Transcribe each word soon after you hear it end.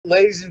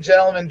Ladies and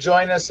gentlemen,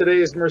 join us today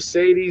is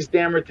Mercadies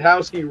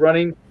Damratowski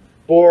running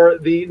for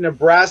the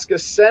Nebraska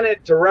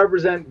Senate to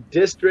represent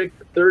District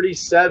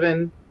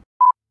 37.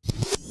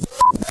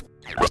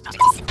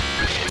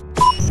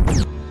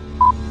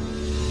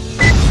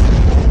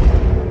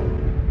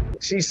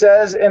 She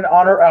says on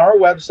our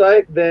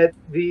website that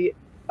the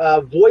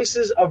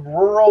voices of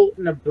rural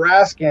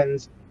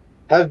Nebraskans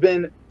have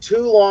been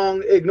too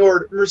long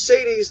ignored.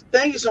 Mercadies,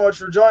 thank you so much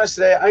for joining us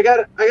today. I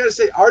gotta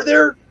say, are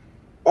there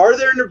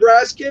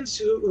Nebraskans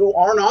who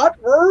are not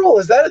rural?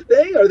 Is that a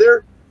thing? Are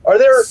there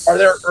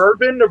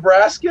urban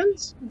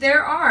Nebraskans?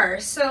 There are.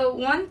 So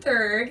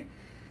 1/3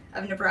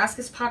 of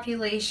Nebraska's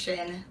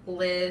population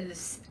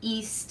lives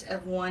east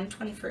of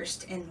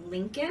 121st in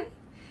Lincoln.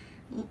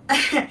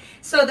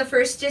 So the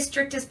first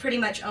district is pretty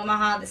much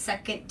Omaha. The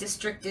second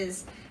district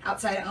is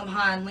outside of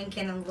Omaha and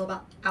Lincoln and a little bit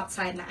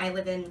outside, and I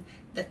live in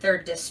the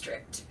third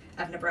district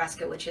of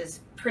Nebraska, which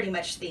is pretty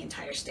much the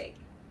entire state.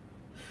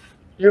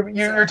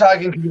 You're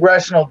talking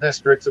congressional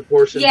districts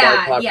apportioned by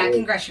population. Yeah,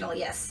 congressional,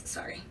 yes.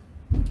 Sorry.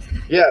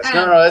 Yes,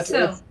 it's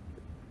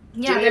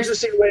an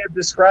interesting way of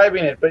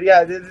describing it. But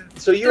yeah,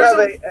 so you have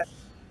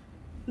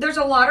there's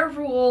a lot of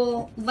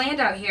rural land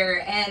out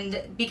here,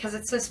 and because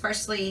it's so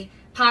sparsely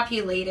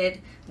populated,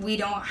 we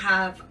don't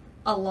have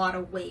a lot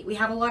of weight. We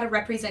have a lot of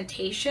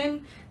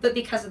representation, but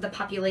because of the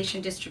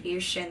population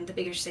distribution, the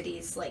bigger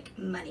cities, like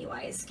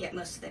money-wise, get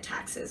most of the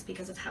taxes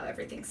because of how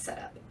everything's set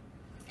up.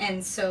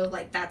 And so,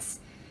 like, that's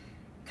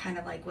kind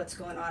of like what's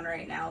going on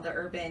right now. The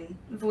urban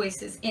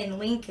voices in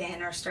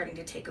Lincoln are starting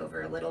to take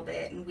over a little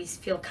bit, and we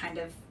feel kind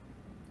of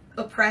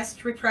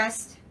oppressed,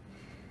 repressed,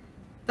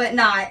 but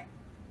not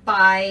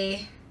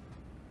by...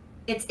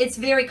 It's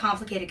very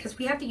complicated because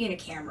we have the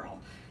unicameral.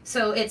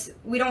 So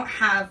we don't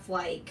have,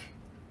 like,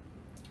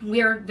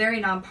 we're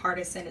very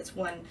nonpartisan. It's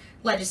one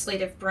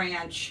legislative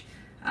branch.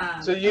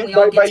 So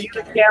by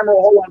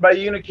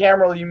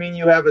unicameral, you mean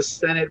you have a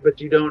Senate,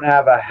 but you don't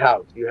have a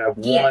House. You have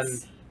one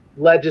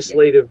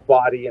legislative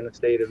body in the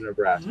state of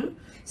Nebraska. Mm-hmm.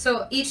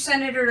 So each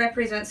senator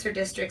represents their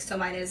district. So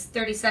mine is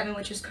 37,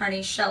 which is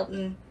Kearney,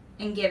 Shelton,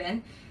 and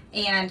Gibbon,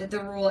 and the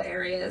rural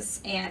areas.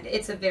 And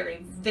it's a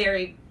very,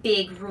 very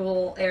big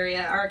rural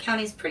area. Our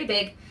county is pretty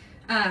big.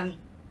 I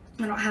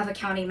don't have a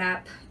county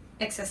map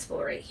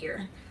accessible right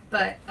here,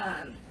 but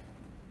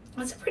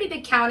it's a pretty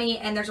big county,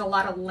 and there's a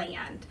lot of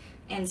land.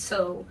 And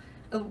so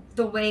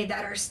the way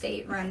that our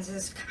state runs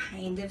is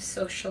kind of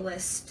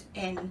socialist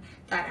in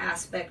that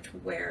aspect,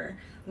 where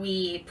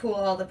we pool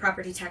all the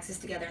property taxes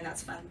together, and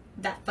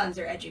that funds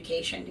their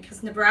education,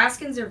 because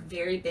Nebraskans are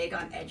very big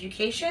on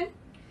education,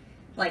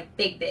 like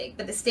big,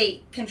 but the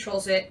state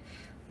controls it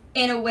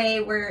in a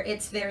way where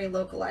it's very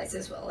localized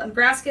as well.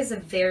 Nebraska is a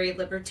very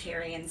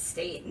libertarian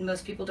state, and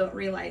most people don't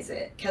realize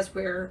it because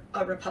we're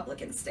a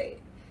Republican state.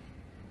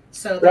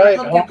 So the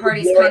Republican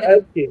Party's kind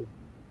of...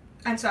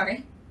 I'm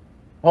sorry?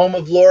 Home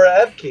of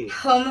Laura Ebke.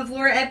 Home of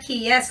Laura Ebke,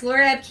 yes.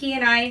 Laura Ebke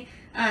and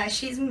I,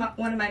 she's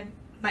one of my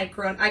I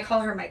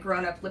call her my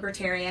grown-up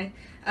libertarian.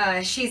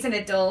 She's an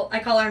adult. I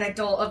call her an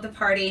adult of the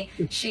party.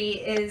 She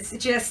is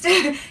just,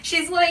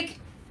 she's like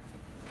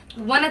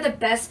one of the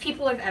best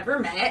people I've ever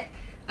met.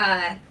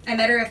 I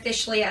met her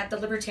officially at the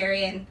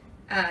Libertarian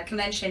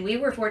convention. We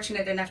were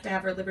fortunate enough to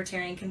have our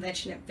Libertarian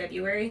convention in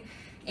February,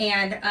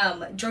 and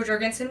Joe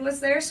Jorgensen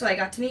was there, so I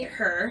got to meet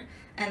her,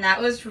 and that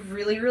was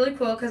really, really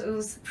cool because it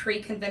was a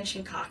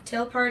pre-convention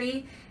cocktail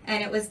party,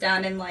 and it was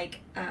down in like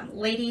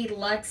Lady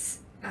Luck's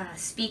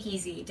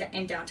Speakeasy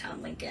in downtown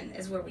Lincoln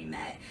is where we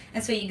met.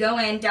 And so you go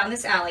in down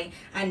this alley,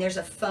 and there's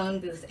a phone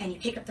booth, and you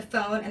pick up the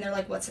phone, and they're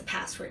like, what's the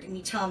password? And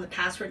you tell them the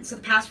password. And so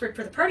the password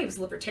for the party was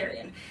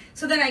Libertarian.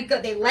 So then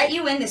they let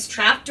you in this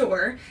trap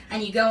door,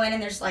 and you go in,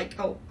 and there's like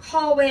a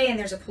hallway, and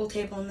there's a pool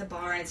table in the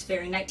bar, and it's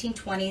very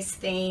 1920s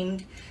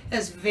themed. It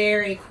was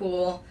very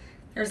cool.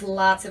 There's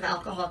lots of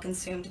alcohol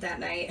consumed that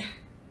night.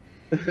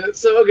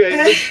 So,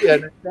 okay,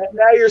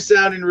 now you're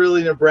sounding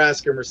really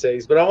Nebraska,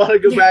 Mercedes, but I want to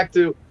go back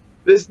to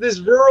this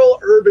rural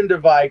urban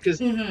divide,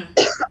 because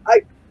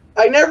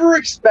I never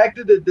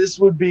expected that this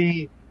would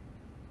be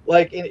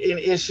like an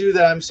issue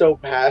that I'm so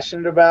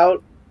passionate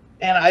about,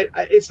 and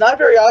it's not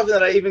very often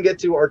that I even get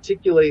to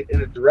articulate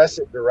and address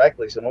it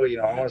directly. So I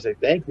want to say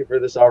thank you for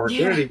this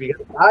opportunity,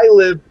 because I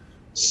live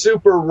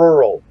super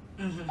rural.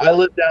 I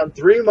live down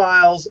 3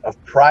 miles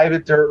of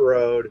private dirt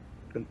road,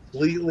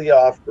 completely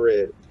off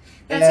grid.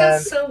 That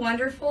sounds so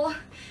wonderful.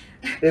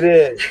 It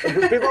is. For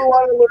people who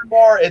want to learn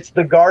more, it's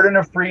the Garden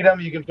of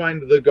Freedom. You can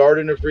find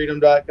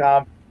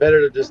thegardenofreedom.com.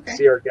 Better to just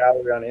see our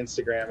gallery on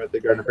Instagram at the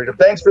Garden of Freedom.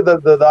 Thanks for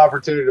the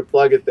opportunity to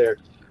plug it there.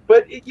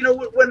 But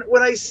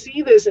when I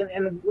see this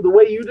and the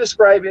way you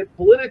describe it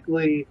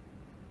politically,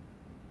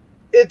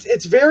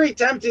 it's very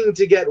tempting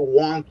to get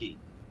wonky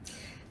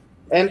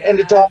and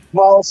to talk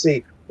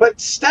policy.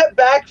 But step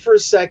back for a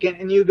second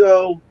and you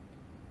go,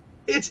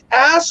 it's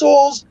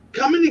assholes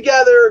coming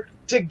together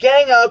to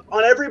gang up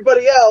on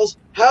everybody else.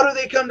 How do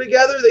they come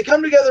together? They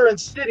come together in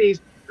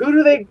cities. Who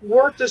do they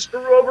work to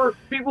screw over?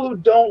 People who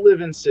don't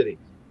live in cities.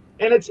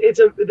 And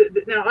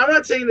now I'm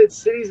not saying that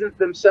cities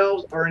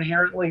themselves are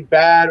inherently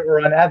bad or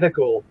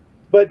unethical,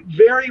 but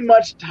very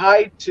much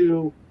tied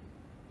to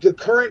the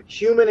current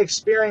human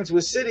experience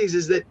with cities,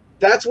 is that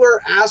that's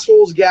where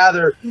assholes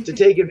gather to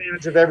take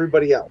advantage of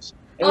everybody else.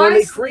 And when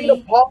they create a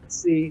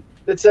policy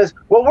that says,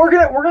 well, we're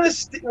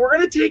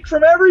gonna take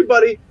from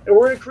everybody, and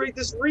we're gonna create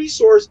this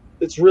resource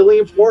that's really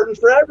important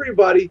for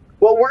everybody.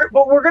 Well,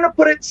 we're gonna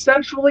put it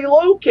centrally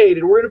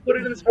located. We're gonna put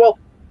it in this. Well,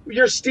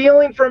 you're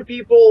stealing from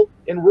people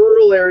in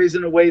rural areas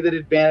in a way that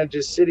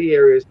advantages city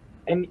areas,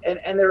 and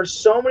there are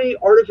so many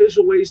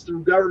artificial ways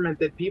through government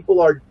that people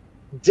are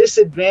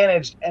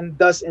disadvantaged and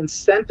thus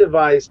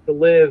incentivized to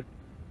live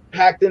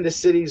packed into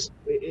cities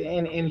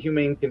in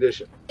inhumane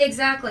condition.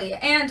 Exactly.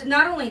 And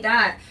not only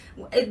that,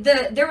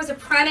 there was a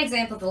prime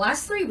example. The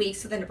last 3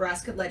 weeks of the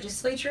Nebraska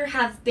legislature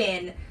have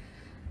been,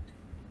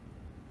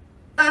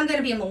 I'm going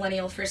to be a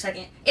millennial for a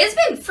second. It's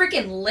been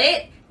freaking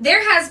lit.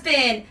 There has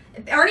been,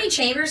 Ernie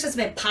Chambers has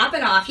been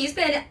popping off. He's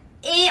been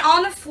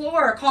on the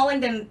floor calling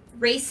them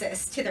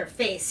racist to their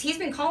face. He's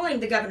been calling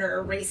the governor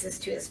a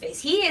racist to his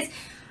face. He is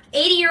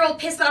 80-year-old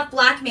pissed off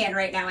black man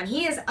right now, and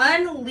he has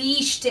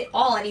unleashed it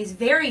all, and he's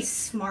very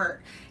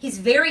smart. He's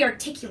very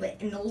articulate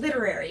and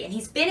literary, and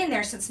he's been in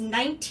there since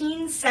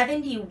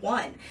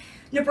 1971.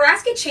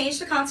 Nebraska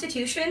changed the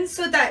Constitution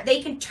so that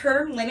they can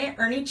term limit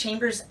Ernie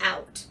Chambers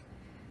out,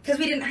 because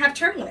we didn't have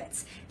term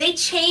limits. They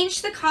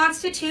changed the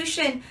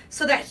Constitution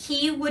so that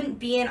he wouldn't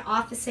be in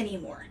office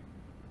anymore.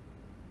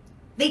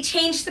 They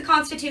changed the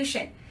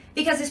Constitution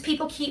because his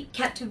people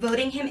kept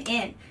voting him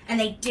in, and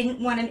they didn't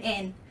want him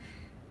in.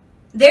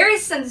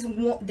 There's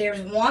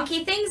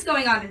wonky things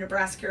going on in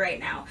Nebraska right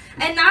now.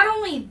 And not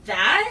only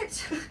that,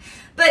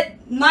 but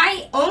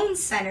my own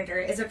senator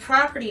is a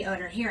property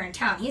owner here in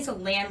town. He's a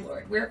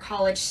landlord. We're a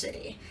college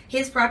city.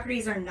 His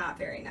properties are not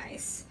very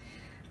nice.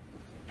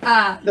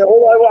 I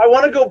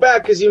want to go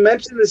back because you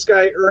mentioned this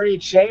guy Ernie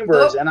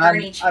Chambers, and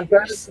I'm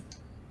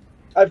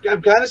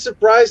kind of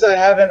surprised I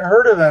haven't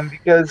heard of him,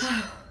 because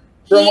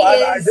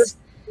I just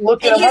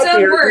looked him up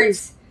here.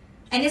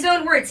 In his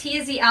own words, he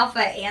is the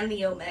alpha and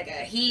the omega.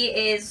 He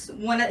is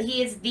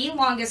the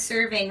longest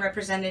serving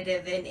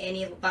representative in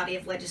any body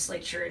of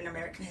legislature in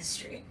American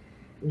history.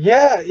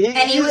 Yeah,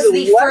 he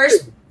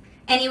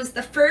was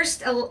the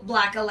first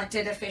black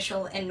elected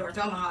official in North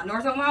Omaha.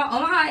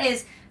 Omaha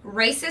is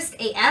racist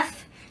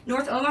AF.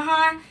 North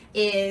Omaha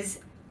is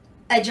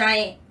a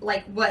giant,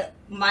 like what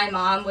my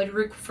mom would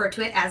refer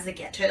to it as the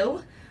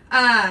ghetto.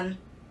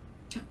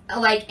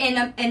 Like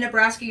in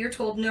Nebraska, you're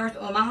told North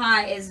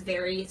Omaha is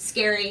very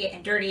scary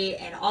and dirty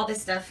and all this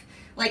stuff.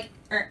 Like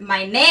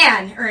my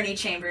man, Ernie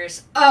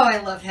Chambers. Oh, I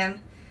love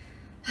him.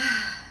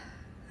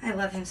 I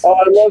love him so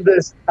much. I love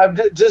this. I'm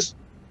just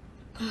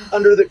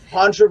under the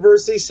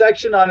controversy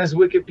section on his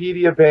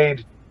Wikipedia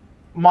page.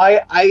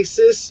 My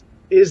ISIS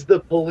is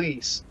the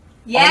police.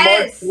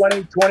 Yes. On March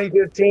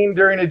 2015,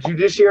 during a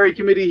Judiciary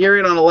Committee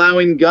hearing on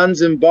allowing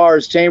guns in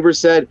bars, Chambers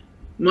said,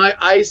 "My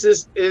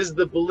ISIS is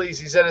the police."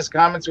 He said his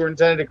comments were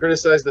intended to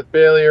criticize the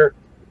failure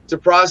to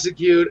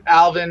prosecute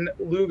Alvin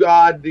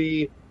Lugod,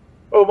 the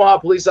Omaha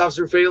police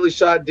officer who fatally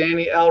shot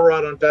Danny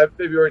Elrod on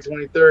February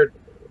 23rd.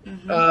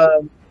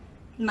 Mm-hmm.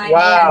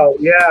 Wow,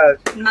 yeah.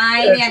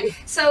 My man.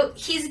 So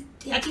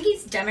I think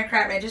he's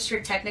Democrat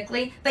registered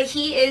technically, but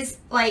he is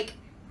like,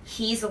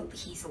 he's a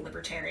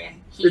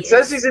libertarian. It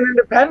says he's an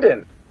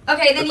independent.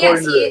 Okay, then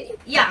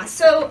yes,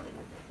 so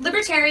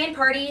Libertarian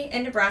Party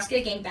in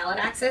Nebraska gained ballot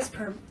access,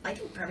 I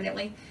think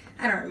permanently.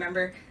 I don't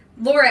remember.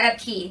 Laura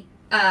Epke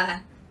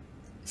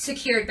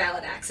secured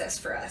ballot access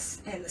for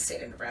us in the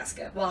state of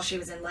Nebraska while she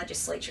was in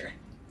legislature.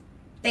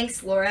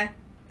 Thanks, Laura.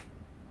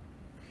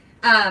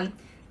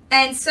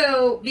 And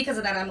so because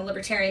of that, I'm a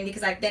libertarian,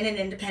 because I've been an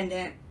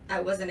independent. I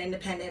was an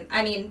independent.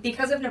 I mean,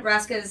 because of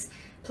Nebraska's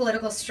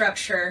political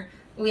structure,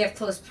 we have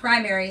closed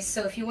primaries,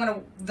 so if you want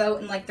to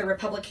vote in like the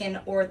Republican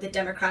or the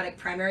Democratic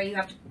primary, you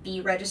have to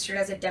be registered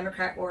as a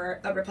Democrat or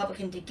a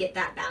Republican to get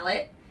that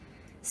ballot.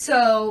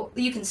 So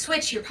you can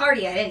switch your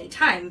party at any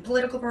time.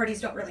 Political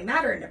parties don't really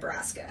matter in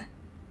Nebraska,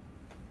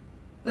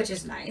 which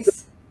is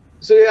nice.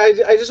 So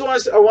yeah, I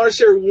want to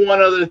share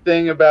one other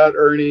thing about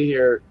Ernie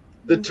here.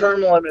 The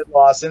term limit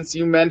law, since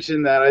you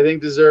mentioned that, I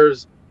think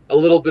deserves a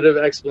little bit of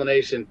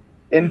explanation.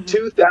 In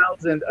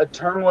 2000, a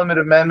term limit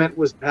amendment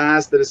was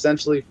passed that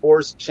essentially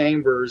forced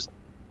Chambers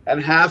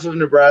and half of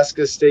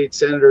Nebraska's state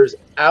senators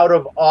out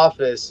of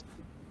office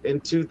in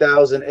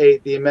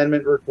 2008. The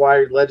amendment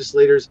required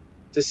legislators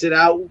to sit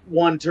out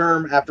one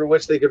term, after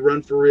which they could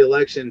run for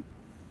re-election.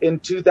 In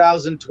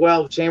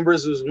 2012,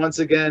 Chambers was once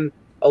again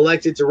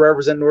elected to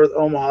represent North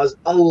Omaha's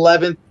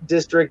 11th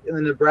district in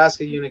the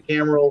Nebraska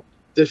unicameral,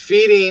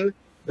 defeating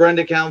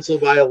Brenda Council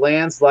by a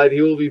landslide. He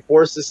will be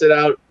forced to sit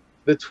out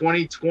the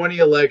 2020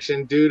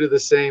 election due to the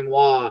same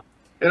law.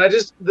 And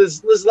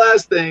this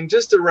last thing,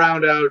 just to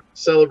round out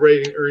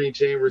celebrating Ernie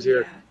Chambers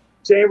here.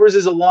 Chambers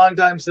is a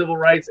longtime civil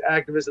rights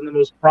activist and the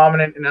most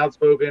prominent and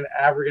outspoken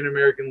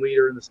African-American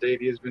leader in the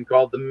state. He has been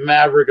called the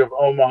Maverick of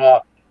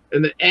Omaha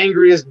and the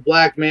angriest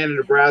black man in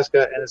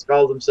Nebraska, and has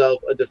called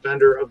himself a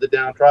defender of the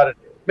downtrodden.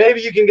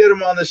 Maybe you can get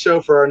him on the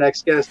show for our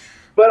next guest.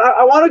 But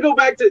I want to go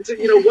back to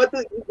what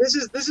this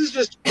is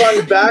just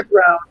fun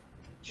background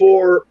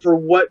for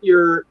what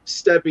you're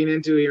stepping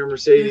into here,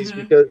 Mercedes,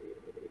 because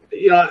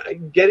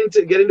getting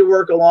to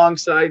work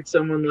alongside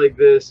someone like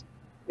this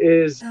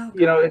is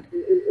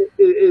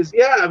is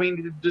I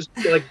mean, just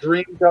like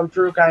dream come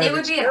true kind it of would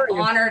experience. be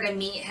an honor to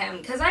meet him,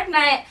 because I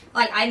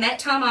met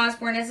Tom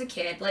Osborne as a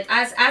kid. Like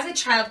as a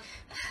child,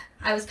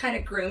 I was kind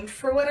of groomed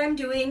for what I'm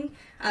doing.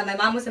 My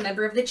mom was a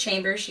member of the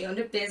chamber. She owned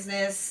a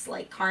business.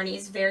 Like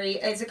Kearney's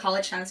it's a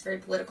college town. It's very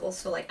political.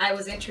 So like I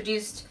was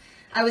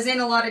in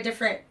a lot of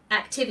different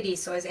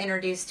activities. So I was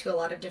introduced to a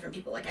lot of different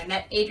people. Like I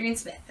met Adrian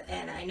Smith,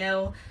 and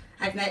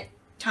I've met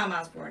Tom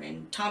Osborne,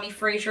 and Tommy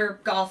Frazier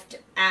golfed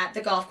at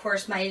the golf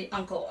course my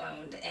uncle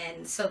owned.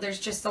 And so there's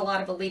just a lot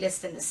of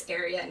elitists in this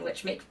area, in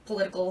which make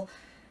political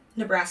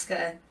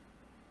Nebraska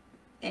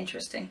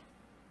interesting.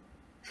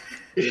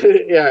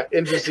 Yeah,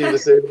 interesting to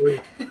say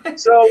the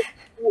least. So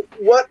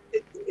what,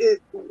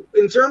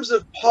 in terms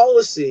of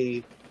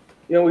policy,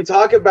 we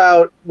talk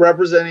about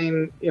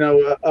representing,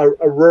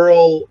 a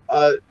rural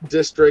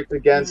district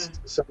against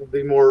some of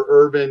the more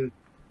urban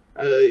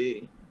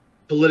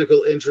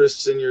political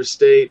interests in your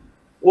state.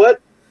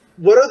 What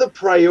are the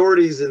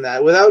priorities in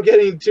that, without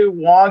getting too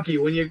wonky?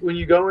 When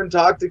you go and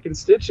talk to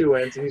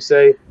constituents and you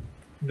say,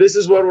 this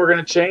is what we're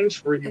going to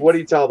change for you, what do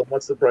you tell them?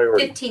 What's the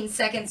priority? 15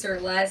 seconds or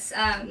less.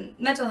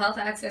 Mental health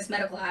access,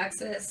 medical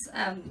access.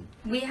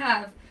 We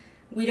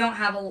don't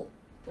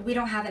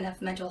have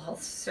enough mental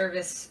health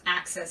service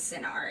access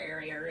in our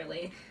area,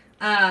 really.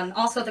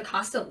 Also, the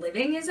cost of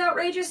living is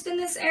outrageous in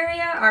this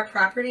area. Our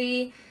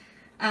property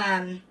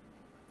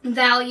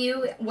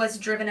value was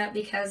driven up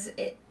because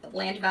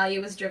land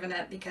value was driven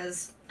up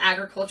because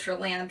agricultural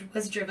land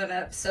was driven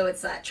up. So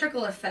it's that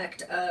trickle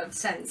effect of,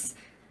 since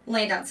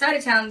land outside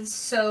of town is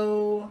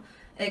so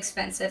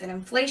expensive and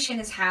inflation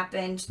has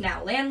happened,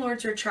 now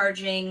landlords are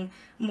charging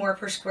more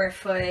per square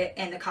foot,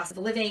 and the cost of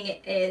living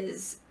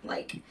is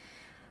like...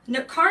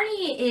 No,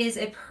 Kearney is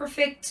a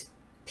perfect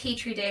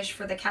petri dish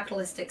for the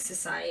capitalistic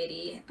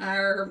society.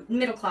 Our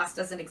middle class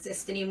doesn't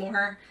exist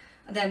anymore.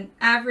 The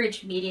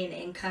average median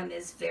income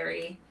is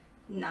very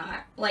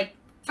not, like,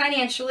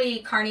 financially,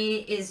 Kearney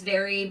is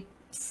very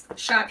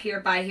shop here,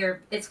 buy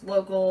here. It's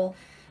local.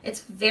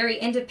 It's very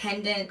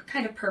independent,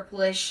 kind of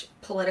purplish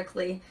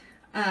politically.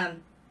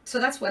 So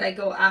that's what I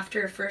go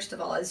after, first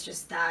of all, is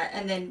just that.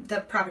 And then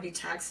the property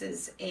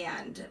taxes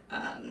and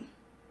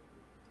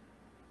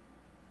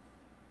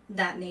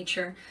that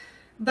nature.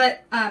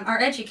 But our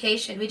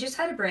education, we just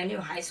had a brand new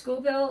high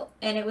school built,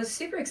 and it was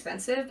super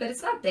expensive, but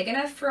it's not big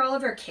enough for all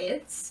of our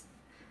kids.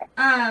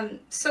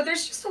 So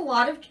there's just a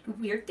lot of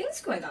weird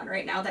things going on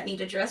right now that need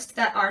addressed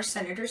that our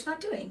senator's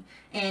not doing.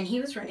 And he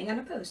was running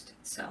unopposed,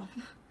 so...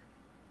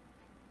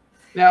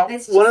 Now,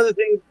 one of the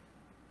things...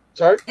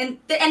 Sorry? And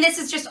this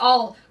is just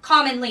all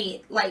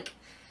commonly, like,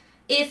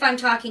 if I'm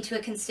talking to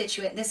a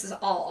constituent, this is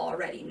all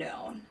already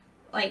known.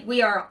 Like,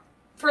 we are,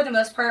 for the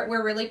most part,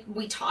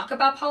 we talk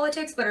about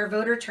politics, but our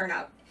voter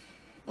turnout,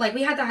 like,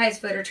 we had the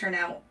highest voter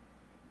turnout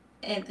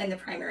in the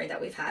primary that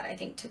we've had, I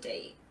think, to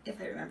date, if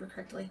I remember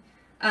correctly.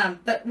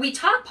 But we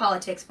talk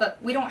politics, but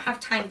we don't have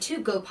time to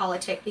go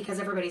politic because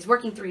everybody's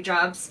working 3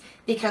 jobs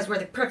because we're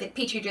the perfect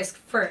petri dish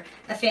for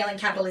a failing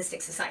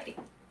capitalistic society.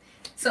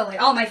 So,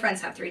 like, all my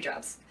friends have 3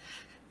 jobs.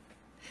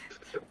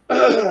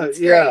 It's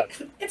yeah.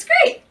 great. It's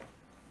great.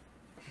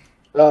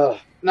 No,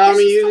 There's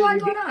just a lot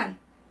going on.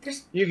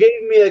 You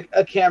gave me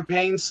a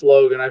campaign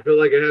slogan. I feel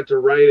like I had to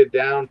write it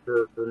down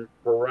for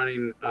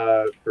running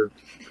for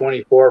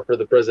 24 for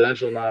the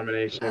presidential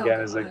nomination again.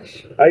 Is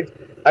like,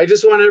 I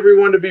just want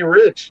everyone to be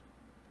rich.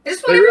 I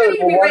just want everybody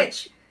to be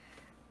rich.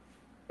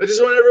 I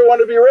just want everyone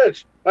to be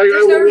rich. Like,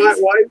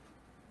 why?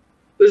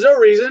 There's no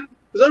reason.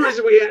 There's no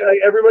reason we can't, like,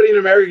 everybody in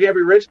America can't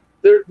be rich.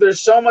 There's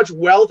so much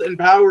wealth and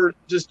power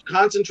just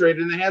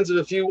concentrated in the hands of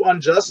a few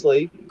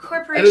unjustly.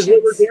 Corporations. And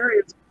as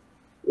libertarians,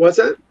 what's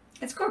that?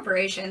 It's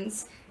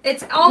corporations.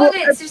 It's all of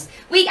it. It's just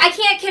I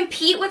can't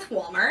compete with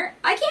Walmart.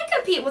 I can't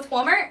compete with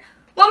Walmart.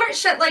 Walmart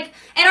shut, like,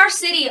 in our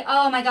city.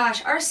 Oh my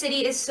gosh, our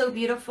city is so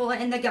beautiful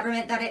in the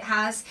government that it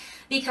has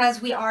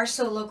because we are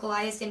so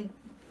localized and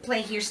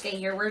play here, stay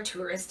here. We're a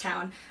tourist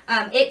town.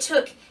 It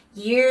took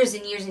years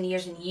and years and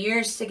years and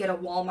years to get a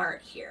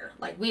Walmart here.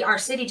 Like, our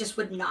city just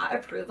would not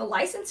approve a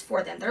license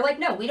for them. They're like,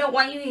 no, we don't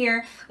want you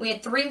here. We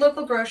had 3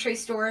 local grocery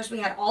stores. We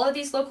had all of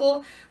these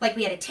local, like,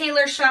 we had a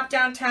tailor shop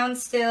downtown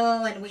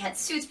still, and we had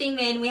suits being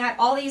made, and we had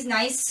all these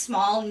nice,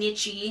 small,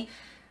 niche-y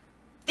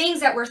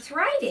things that were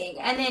thriving.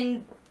 And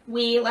then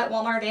we let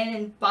Walmart in,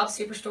 and Bob's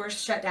Superstores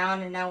shut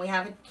down, and now we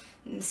have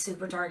a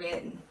Super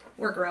Target, and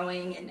we're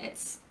growing, and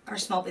our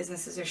small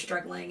businesses are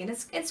struggling, and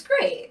it's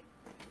great.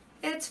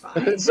 It's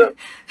fine. So,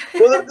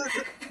 well,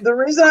 the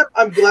reason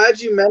I'm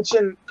glad you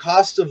mentioned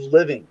cost of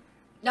living.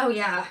 Oh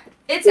yeah,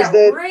 it's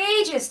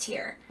outrageous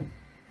here.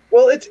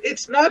 Well,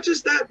 it's not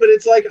just that, but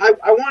it's like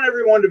I want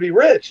everyone to be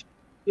rich,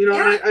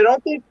 Yeah. And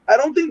I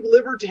don't think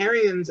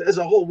libertarians as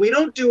a whole, we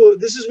don't do.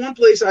 This is one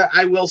place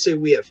I will say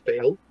we have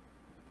failed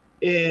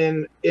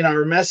in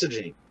our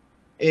messaging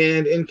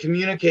and in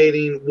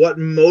communicating what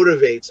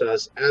motivates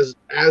us as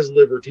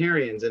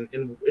libertarians, and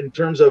in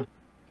terms of,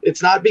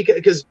 it's not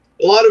because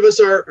a lot of us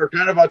are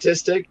kind of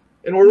autistic,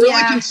 and we're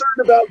really concerned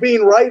about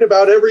being right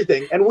about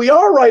everything. And we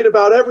are right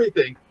about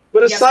everything.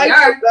 But aside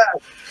from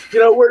that, you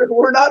know,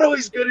 we're not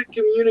always good at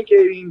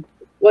communicating.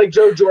 Like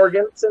Joe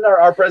Jorgensen,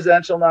 our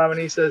presidential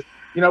nominee, says,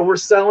 you know, we're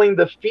selling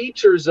the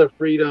features of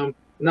freedom,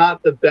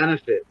 not the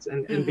benefits.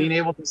 And being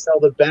able to sell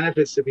the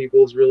benefits to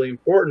people is really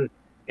important.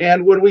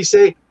 And when we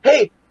say,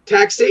 hey,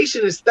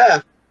 taxation is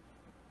theft,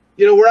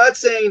 you know, we're not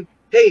saying,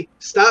 hey,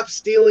 stop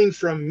stealing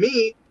from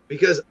me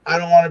because I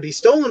don't want to be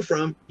stolen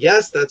from.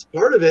 Yes, that's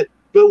part of it.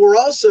 But we're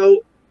also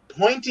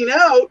pointing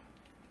out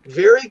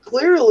very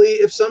clearly,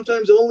 if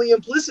sometimes only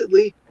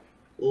implicitly,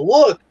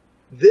 look,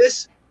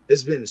 this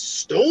has been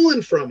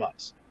stolen from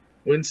us.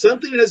 When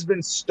something has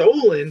been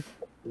stolen,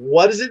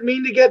 what does it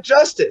mean to get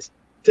justice?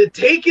 To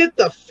take it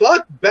the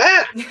fuck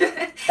back.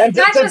 And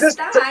not just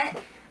that.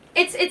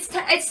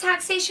 It's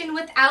taxation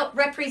without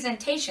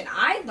representation.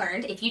 I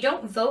learned if you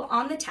don't vote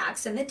on the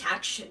tax, then the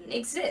tax shouldn't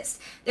exist.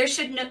 There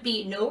should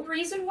be no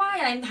reason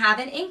why I have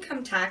an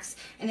income tax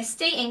and a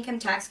state income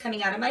tax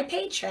coming out of my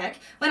paycheck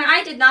when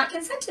I did not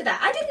consent to that.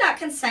 I did not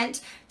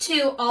consent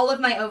to all of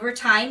my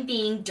overtime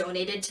being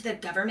donated to the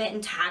government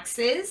in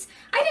taxes.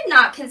 I did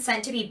not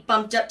consent to be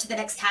bumped up to the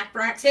next tax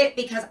bracket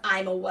because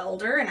I'm a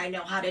welder and I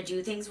know how to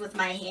do things with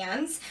my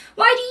hands.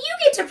 Why do you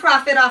get to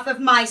profit off of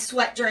my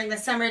sweat during the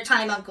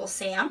summertime, Uncle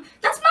Sam?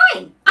 That's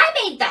mine. I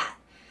made that.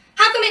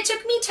 How come it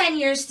took me 10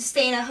 years to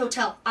stay in a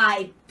hotel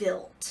I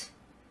built?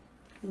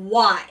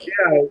 Why?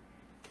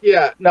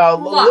 Yeah. No,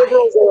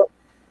 why?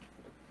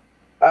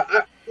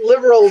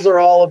 Liberals are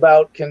all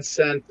about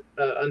consent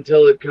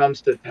until it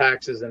comes to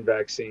taxes and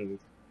vaccines.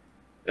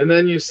 And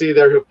then you see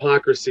their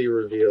hypocrisy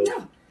revealed.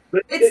 No,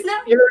 it's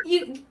not.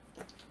 You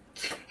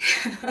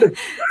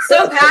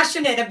so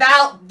passionate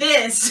about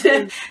this.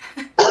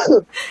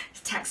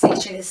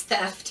 Taxation is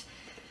theft.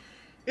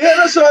 Yeah,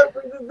 no, so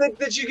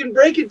that you can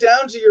break it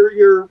down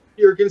to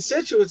your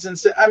constituents and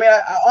say, I mean,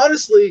 I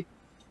honestly,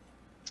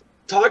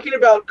 talking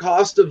about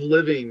cost of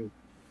living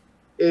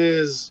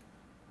is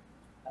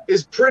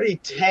pretty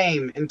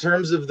tame in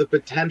terms of the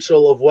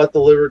potential of what the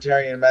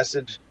libertarian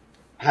message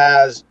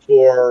has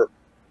for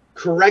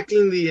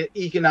correcting the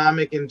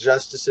economic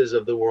injustices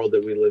of the world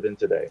that we live in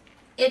today.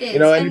 It is. You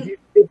know, and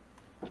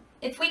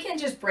if we can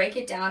just break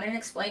it down and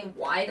explain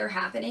why they're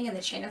happening and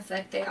the chain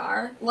effect they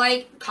are,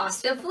 like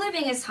cost of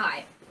living is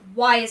high.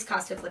 Why is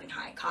cost of living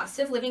high? Cost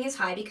of living is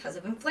high because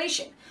of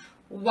inflation.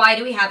 Why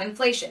do we have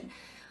inflation?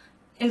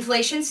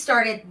 Inflation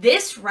started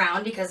this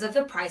round because of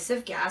the price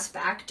of gas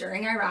back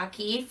during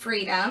Iraqi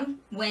freedom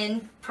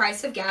when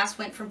price of gas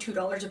went from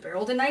 $2 a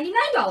barrel to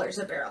 $99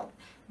 a barrel.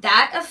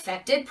 That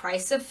affected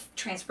price of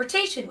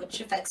transportation, which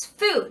affects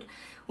food,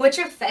 which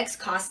affects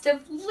cost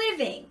of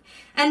living.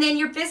 And then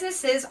your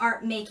businesses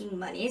aren't making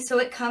money, so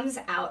it comes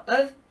out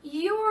of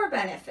your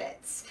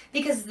benefits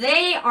because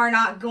they are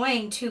not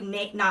going to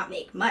not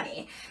make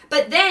money.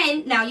 But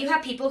then now you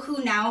have people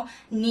who now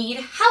need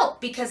help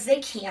because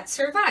they can't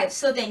survive.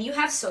 So then you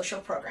have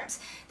social programs.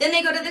 Then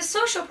they go to the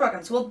social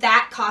programs. Well,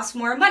 that costs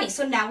more money.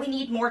 So now we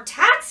need more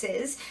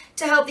taxes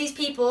to help these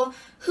people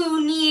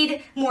who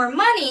need more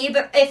money.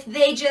 But if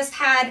they just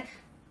had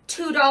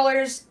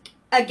 $2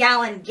 a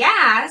gallon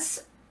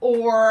gas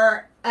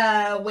or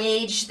a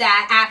wage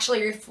that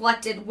actually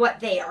reflected what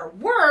they are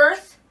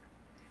worth,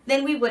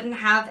 then we wouldn't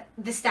have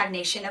the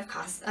stagnation of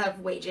cost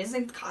of wages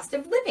and cost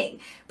of living.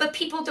 But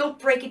people don't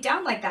break it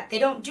down like that. They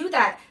don't do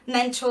that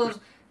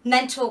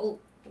mental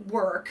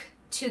work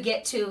to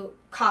get to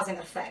cause and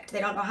effect. They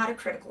don't know how to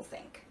critical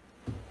think.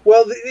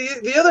 Well,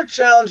 the other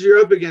challenge you're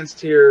up against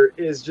here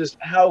is just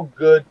how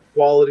good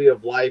quality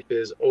of life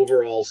is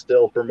overall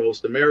still for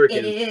most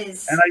Americans. It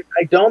is. And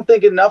I don't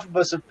think enough of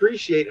us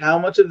appreciate how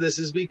much of this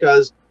is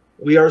because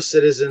we are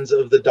citizens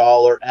of the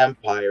dollar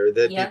empire,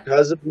 that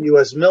because of the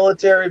U.S.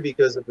 military,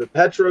 because of the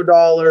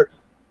petrodollar,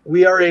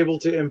 we are able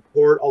to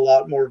import a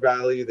lot more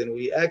value than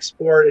we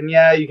export. And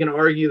yeah, you can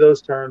argue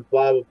those terms,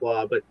 blah, blah,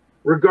 blah. But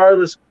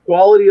regardless,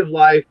 quality of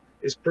life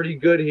is pretty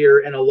good here.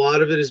 And a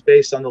lot of it is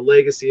based on the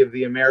legacy of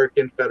the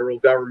American federal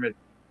government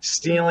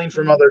stealing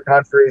from other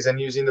countries and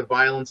using the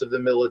violence of the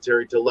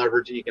military to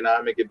leverage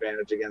economic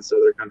advantage against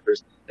other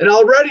countries. And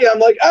already I'm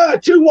like,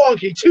 too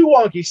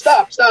wonky,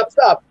 stop.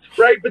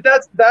 Right? But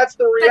that's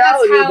the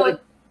reality.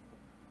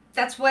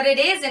 That's what it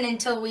is. And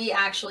until we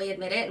actually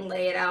admit it and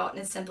lay it out in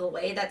a simple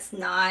way that's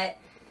not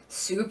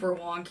super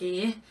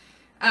wonky,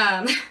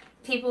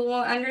 people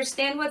won't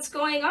understand what's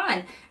going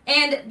on.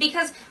 And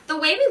because the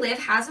way we live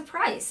has a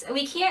price.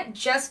 We can't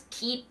just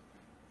keep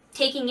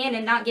taking in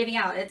and not giving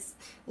out. It's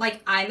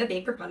like, I'm a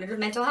big proponent of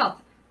mental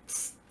health.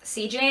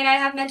 CJ and I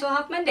have Mental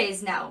Health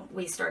Mondays now.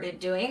 We started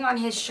doing on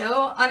his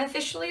show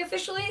unofficially,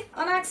 officially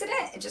on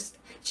accident. It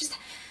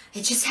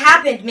just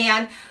happened,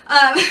 man.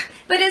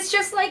 But it's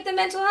just like the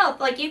mental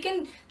health. Like, you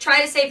can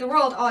try to save the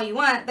world all you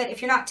want, but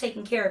if you're not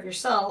taking care of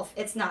yourself,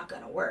 it's not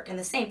going to work. And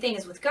the same thing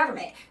is with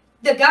government.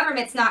 The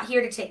government's not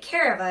here to take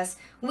care of us.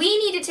 We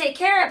need to take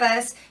care of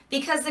us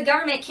because the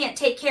government can't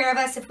take care of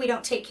us if we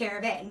don't take care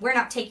of it. And we're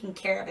not taking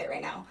care of it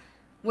right now.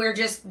 We're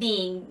just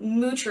being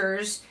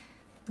moochers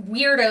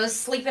weirdos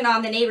sleeping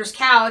on the neighbor's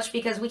couch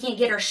because we can't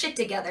get our shit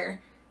together.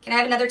 Can I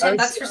have another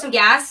 $10 for some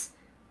gas,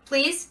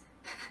 please?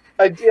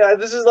 Yeah,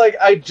 this is like,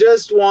 I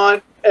just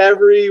want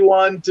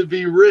everyone to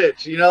be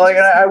rich, you know, like,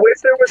 and I wish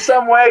there was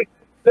some way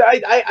that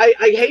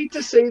I hate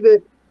to say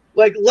that,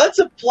 like, let's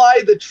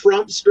apply the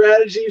Trump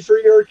strategy for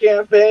your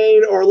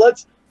campaign, or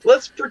let's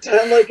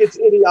pretend like it's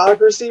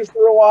idiocracy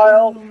for a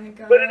while. Oh my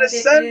God, but in a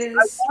sense,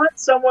 I want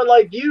someone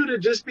like you to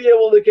just be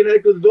able to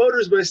connect with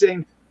voters by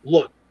saying,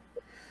 look,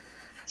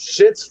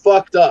 shit's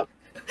fucked up.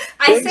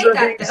 Things are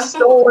being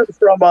stolen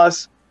from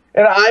us,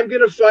 and I'm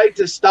going to fight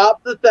to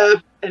stop the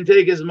theft and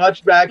take as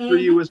much back for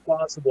you as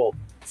possible.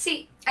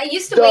 See, I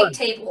used to wait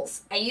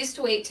tables.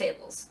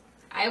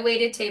 I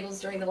waited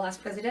tables during the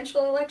last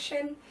presidential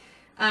election.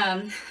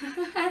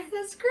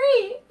 That's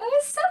great. It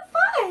was so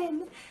fun.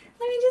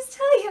 Let me just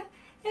tell you.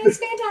 It was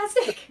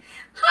fantastic.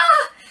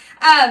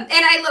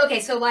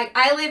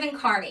 I live in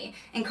Kearney,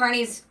 and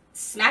Kearney's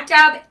smack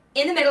dab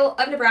in the middle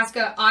of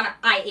Nebraska on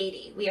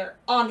I-80. We are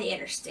on the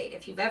interstate.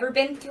 If you've ever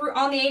been through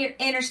on the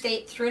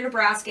interstate through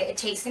Nebraska, it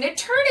takes an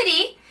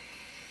eternity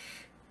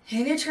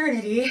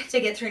to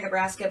get through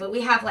Nebraska, but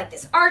we have like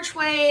this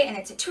archway, and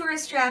it's a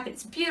tourist trap, and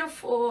it's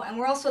beautiful, and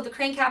we're also the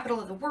crane capital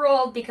of the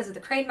world because of the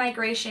crane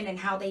migration and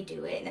how they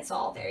do it, and it's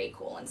all very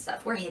cool and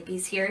stuff. We're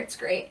hippies here. It's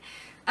great.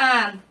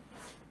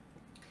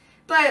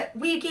 But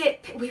we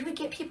would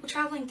get people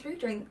traveling through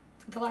during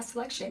the last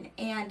election,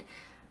 and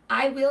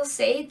I will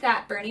say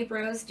that Bernie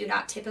bros do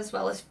not tip as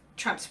well as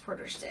Trump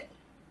supporters did.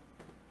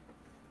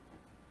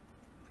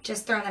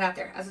 Just throwing that out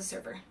there as a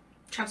server.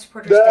 Trump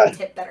supporters did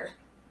tip better.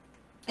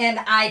 And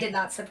I did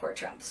not support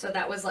Trump, so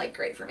that was like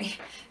great for me.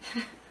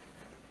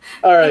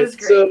 All right,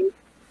 so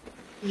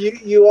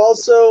you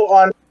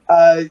also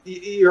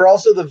you're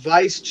also the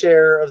vice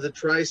chair of the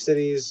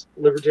Tri-Cities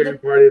Libertarian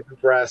Party of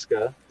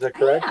Nebraska. Is that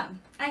correct?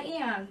 I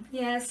am.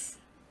 Yes.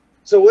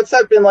 So what's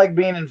that been like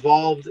being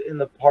involved in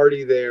the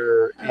party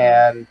there,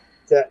 and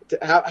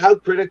how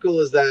critical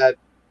is that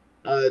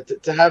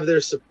to have their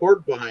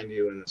support behind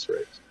you in this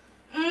race?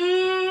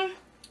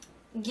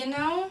 You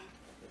know,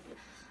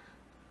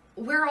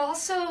 we're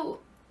also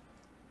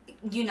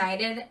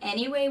united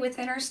anyway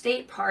within our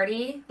state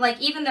party. Like,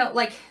 even though,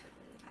 like,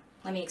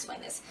 let me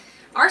explain this.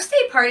 Our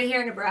state party here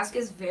in Nebraska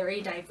is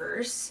very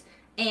diverse.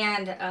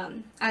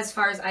 And as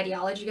far as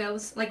ideology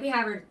goes, like, we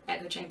have our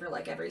echo chamber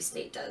like every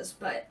state does.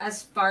 But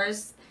as far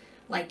as,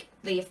 like,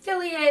 the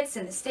affiliates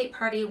and the state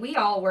party, we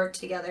all work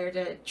together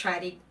to try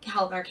to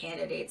help our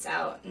candidates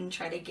out and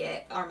try to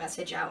get our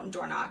message out and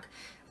door knock.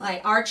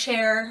 Like, our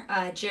chair,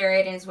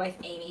 Jared, and his wife,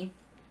 Amy,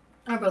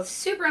 are both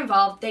super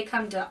involved. They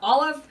come to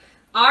all of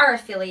our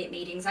affiliate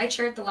meetings. I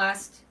chaired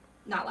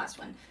not last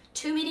one,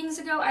 2 meetings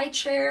ago I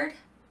chaired,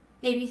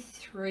 maybe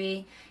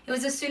 3. It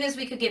was as soon as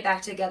we could get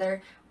back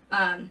together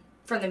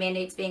from the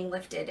mandates being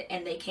lifted,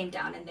 and they came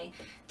down, and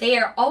they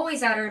are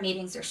always at our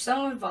meetings. They're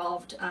so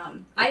involved.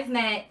 I've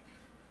met,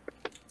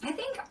 I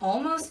think,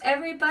 almost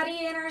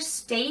everybody in our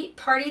state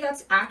party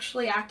that's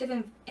actually active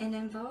and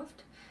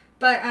involved.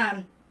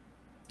 But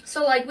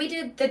so, like, we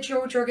did the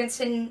Joe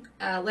Jorgensen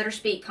Let Her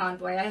Speak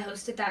convoy. I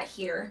hosted that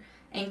here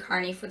in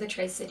Kearney for the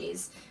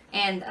Tri-Cities.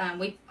 And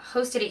we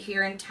hosted it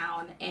here in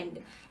town.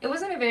 And it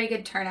wasn't a very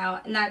good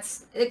turnout. And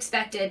that's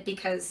expected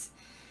because,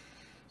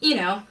 you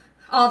know,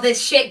 all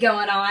this shit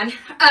going on.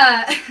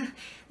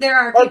 There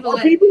are people...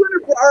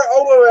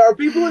 Are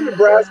people in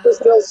Nebraska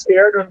still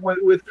scared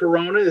with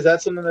Corona? Is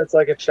that something that's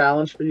like a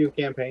challenge for you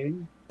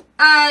campaigning?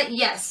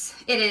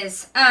 Yes, it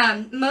is.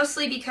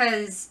 Mostly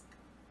because...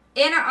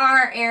 in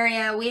our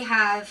area, we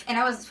have, and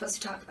I wasn't supposed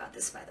to talk about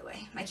this, by the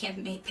way. My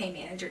campaign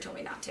manager told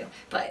me not to,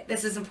 but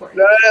this is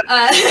important.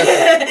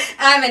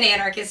 I'm an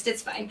anarchist.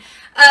 It's fine.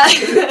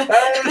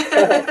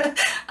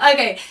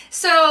 Okay,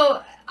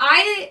 so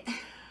I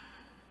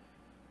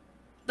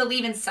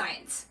believe in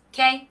science.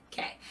 Okay?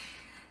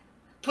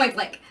 Point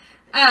blank.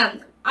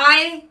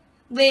 I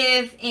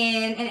live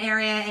in an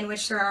area in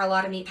which there are a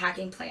lot of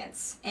meatpacking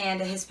plants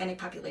and a Hispanic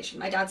population.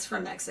 My dad's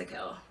from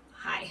Mexico.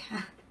 Hi.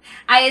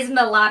 I is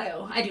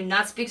mulatto. I do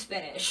not speak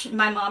Spanish.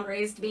 My mom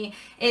raised me.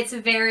 It's a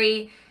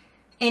very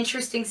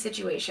interesting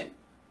situation.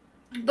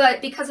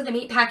 But because of the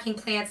meatpacking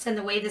plants and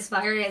the way this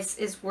virus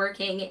is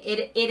working,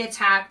 it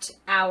attacked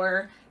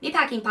our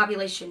meatpacking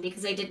population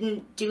because they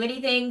didn't do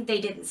anything. They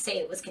didn't say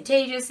it was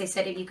contagious. They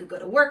said if you could go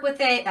to work with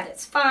it, that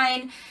it's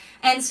fine.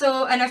 And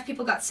so enough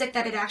people got sick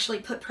that it actually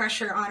put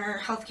pressure on our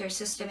healthcare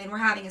system, and we're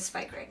having a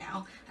spike right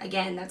now.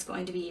 Again, that's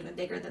going to be even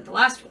bigger than the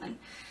last one.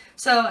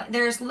 So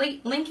there's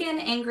Lincoln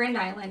and Grand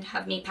Island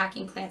have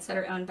meatpacking plants that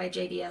are owned by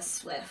JBS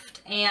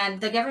Swift.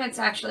 And the government's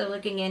actually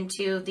looking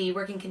into the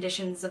working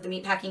conditions of the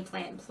meatpacking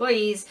plant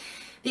employees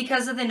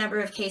because of the number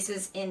of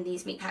cases in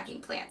these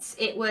meatpacking plants.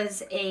 It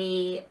was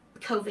a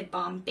COVID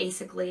bomb,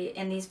 basically,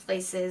 in these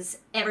places.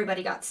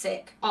 Everybody got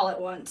sick all at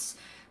once.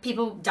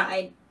 People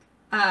died.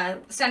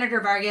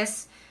 Senator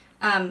Vargas,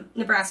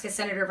 Nebraska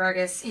Senator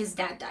Vargas, his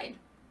dad died.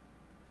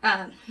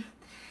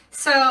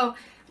 So...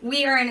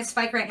 we are in a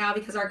spike right now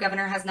because our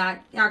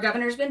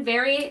governor's been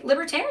very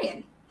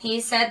libertarian.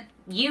 He said,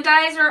 you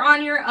guys are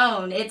on your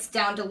own. It's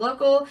down to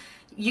local.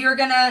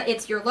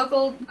 it's your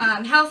local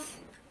health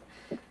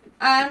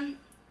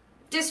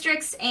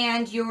districts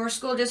and your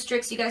school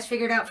districts. You guys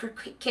figured out for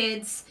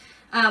kids.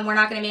 We're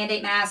not going to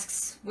mandate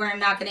masks. We're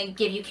not going to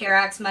give you CARE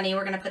Act money.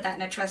 We're going to put that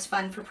in a trust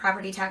fund for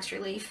property tax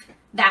relief.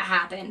 That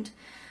happened.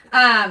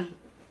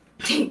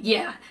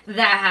 Yeah,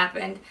 that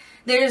happened.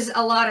 There's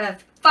a lot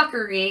of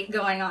fuckery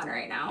going on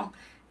right now.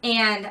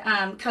 And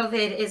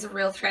COVID is a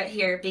real threat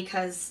here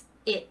because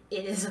it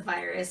is a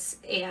virus.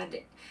 And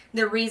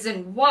the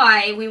reason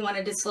why we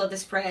wanted to slow the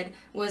spread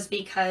was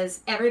because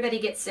everybody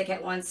gets sick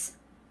at once.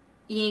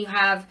 You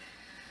have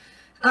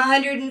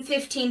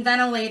 115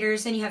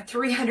 ventilators and you have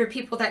 300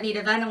 people that need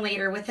a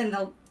ventilator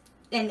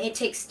and it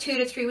takes 2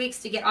 to 3 weeks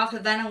to get off a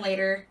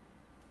ventilator.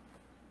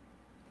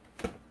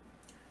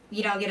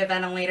 You don't get a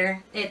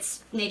ventilator.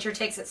 Nature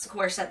takes its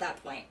course at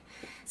that point.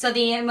 So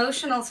the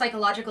emotional,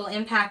 psychological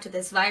impact of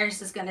this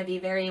virus is going to be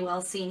very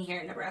well seen here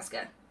in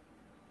Nebraska.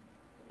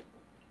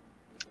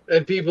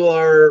 And people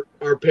are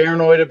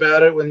paranoid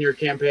about it when you're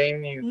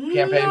campaigning.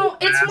 No,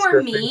 it's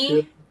more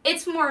me.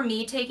 It's more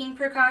me taking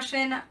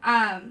precaution.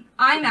 I'm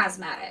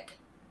asthmatic.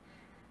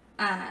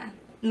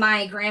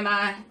 My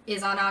grandma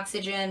is on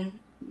oxygen.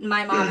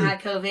 My mom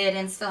had COVID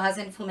and still has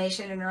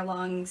inflammation in her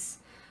lungs.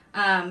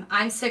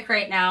 I'm sick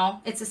right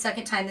now. It's the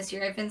second time this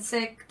year I've been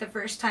sick. The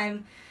first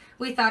time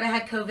we thought I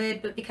had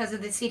COVID, but because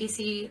of the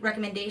CDC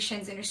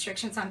recommendations and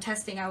restrictions on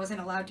testing, I wasn't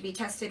allowed to be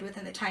tested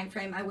within the time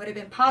frame I would have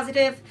been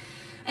positive.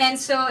 And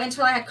so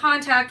until I had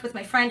contact with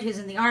my friend who's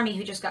in the Army,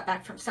 who just got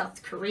back from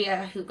South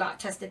Korea, who got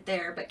tested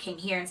there but came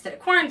here instead of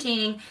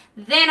quarantining,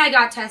 then I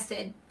got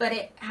tested, but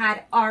it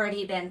had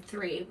already been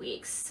 3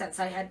 weeks since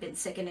I had been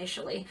sick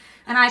initially.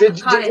 And did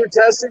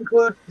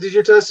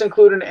your test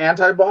include an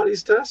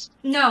antibodies test?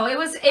 No, it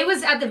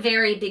was at the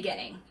very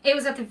beginning. It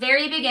was at the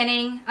very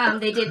beginning.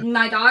 They did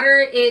my daughter,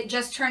 it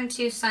just turned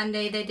 2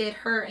 Sunday. They did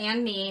her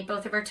and me.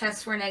 Both of our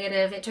tests were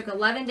negative. It took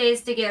 11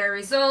 days to get our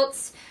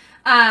results.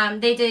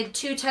 They did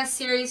 2 test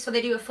series, so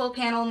they do a full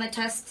panel in the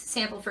test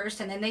sample first,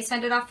 and then they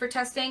send it off for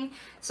testing.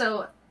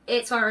 So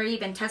it's already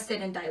been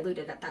tested and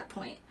diluted at that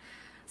point.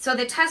 So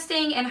the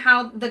testing and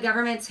how the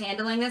government's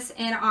handling this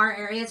in our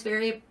area is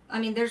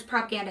there's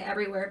propaganda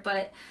everywhere,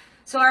 but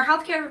so our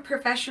healthcare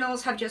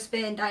professionals have just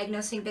been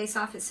diagnosing based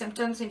off of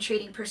symptoms and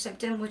treating per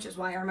symptom, which is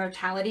why our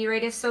mortality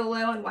rate is so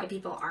low and why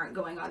people aren't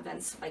going on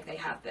vents like they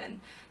have been.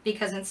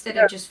 Because instead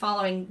of just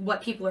following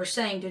what people are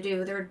saying to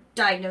do, they're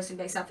diagnosing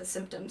based off of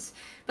symptoms.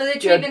 But the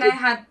treatment I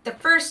had the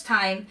first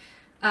time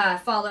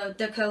followed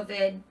the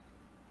COVID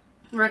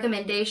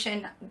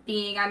recommendation,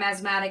 being I'm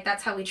asthmatic.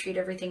 That's how we treat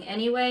everything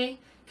anyway,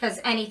 because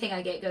anything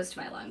I get goes to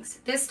my lungs.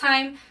 This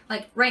time,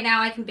 like right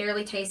now, I can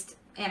barely taste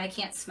and I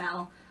can't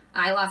smell.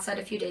 I lost that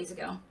a few days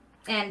ago,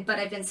 but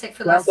I've been sick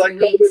for the last 3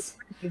 weeks.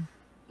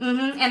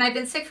 And I've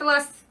been sick for the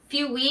last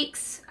few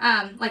weeks.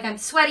 Like I'm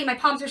sweaty, my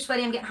palms are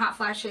sweaty, I'm getting hot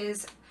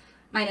flashes.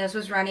 My nose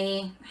was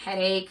runny,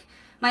 headache.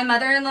 My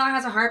mother-in-law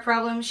has a heart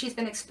problem. She's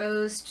been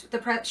exposed.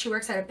 She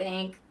works at a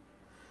bank.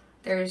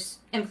 There's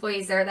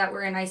employees there that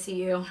were in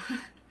ICU.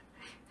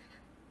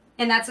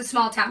 And that's a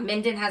small town.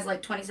 Minden has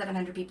like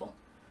 2,700 people.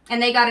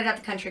 And they got it at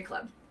the country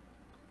club.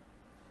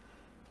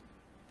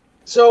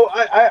 So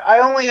I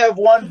only have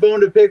one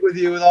bone to pick with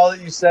you with all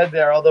that you said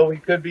there, although we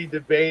could be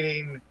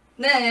debating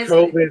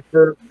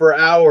COVID for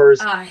hours.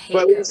 Oh, I hate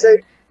but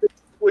COVID.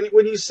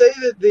 When you say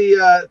that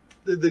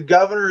the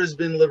governor has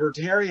been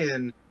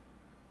libertarian,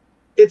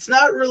 it's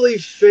not really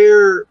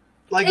fair.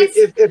 Like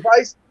if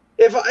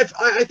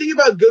I think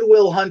about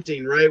Goodwill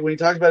Hunting, right? When he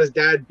talks about his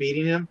dad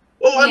beating him.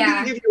 Oh, I'm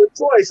going to give you a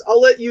choice. I'll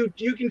let you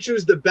can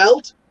choose the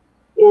belt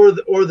or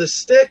the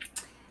stick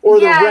or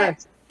the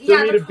wrench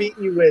for me to beat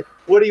you with.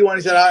 What do you want?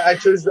 He said, I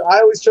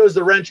always chose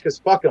the wrench because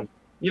fuck him.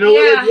 You know,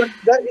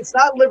 it's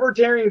not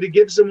libertarian to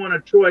give someone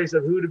a choice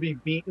of who to be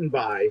beaten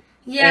by.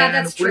 Yeah, and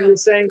that's true. When you're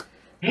saying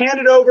hand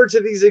it over to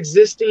these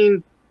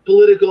existing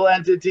political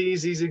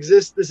entities,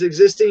 this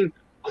existing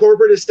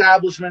corporate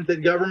establishment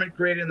that government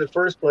created in the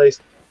first place,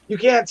 you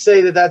can't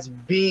say that that's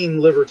being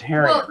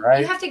libertarian, right?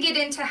 You have to get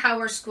into how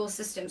our school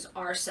systems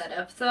are set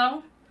up,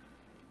 though.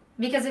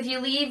 Because if you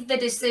leave the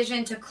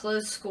decision to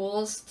close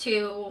schools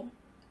to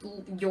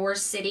your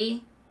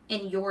city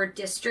in your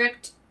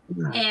district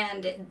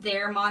and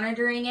they're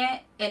monitoring it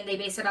and they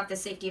base it off the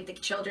safety of the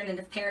children and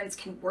if parents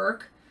can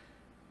work,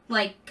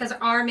 like, because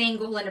our main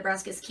goal in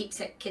Nebraska is keep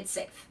kids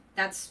safe.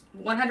 That's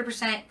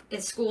 100%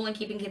 is school and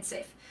keeping kids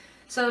safe.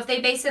 So if they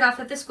base it off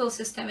of the school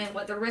system and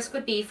what the risk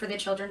would be for the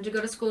children to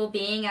go to school,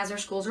 being as our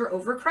schools are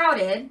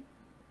overcrowded,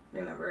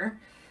 remember,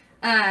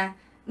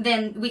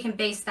 then we can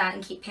base that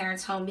and keep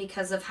parents home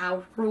because of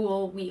how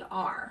rural we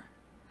are.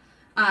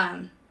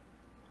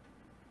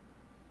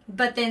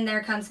 But then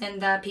there comes in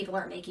the people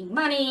aren't making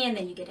money, and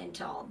then you get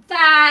into all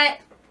that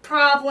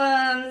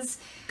problems,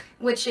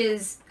 which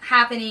is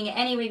happening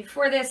anyway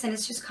before this, and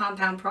it's just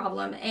compound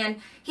problem. And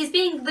he's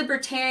being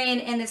libertarian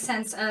in the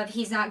sense of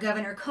he's not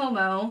Governor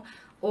Cuomo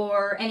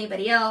or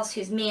anybody else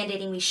who's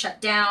mandating we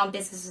shut down,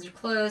 businesses are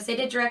closed. They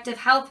did directive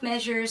health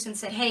measures and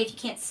said, hey, if you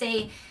can't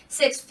stay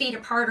 6 feet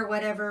apart or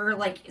whatever,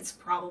 like, it's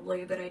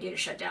probably a good idea to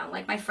shut down.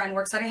 Like, my friend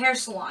works at a hair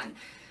salon,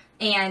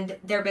 and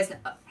their business,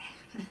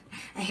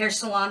 a hair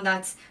salon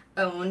that's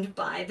owned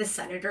by the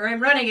senator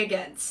I'm running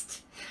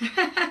against.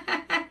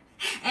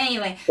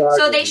 Anyway,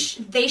 so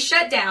they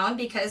shut down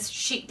because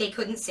they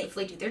couldn't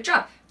safely do their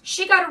job.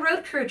 She got a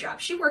road crew job.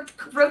 She worked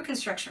road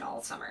construction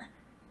all summer.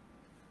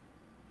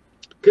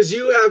 Because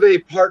you have a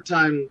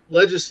part-time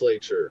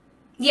legislature.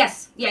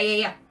 Yes.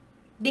 Yeah.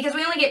 Because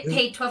we only get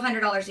paid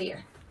 $1,200 a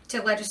year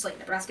to legislate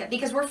Nebraska.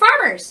 Because we're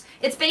farmers.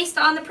 It's based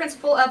on the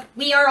principle of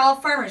we are all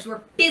farmers.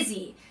 We're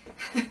busy.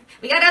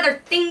 We got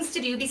other things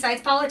to do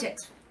besides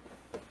politics.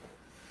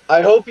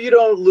 I hope you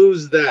don't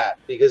lose that,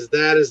 because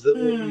that is the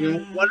you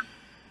know,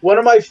 one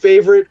of my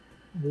favorite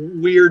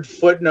weird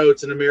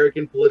footnotes in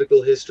American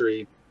political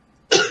history.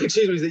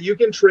 Excuse me, is that you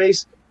can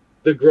trace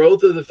the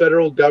growth of the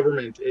federal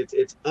government,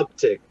 its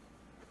uptick,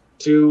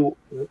 to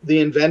the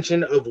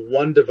invention of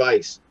one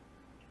device.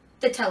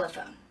 The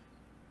telephone.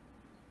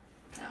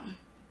 Oh,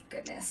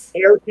 goodness.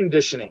 Air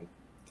conditioning.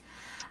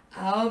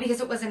 Oh,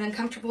 because it wasn't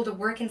uncomfortable to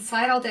work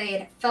inside all day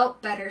and it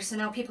felt better, so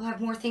now people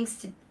have more things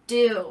to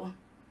do.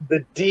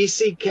 The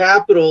DC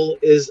Capitol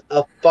is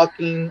a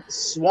fucking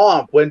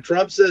swamp. When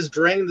Trump says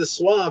drain the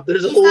swamp,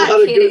 there's a lot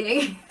of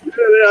good.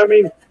 I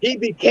mean, he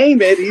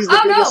became it. He's the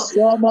biggest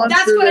swamp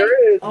monster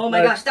there is. Oh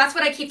my gosh, that's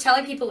what I keep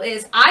telling people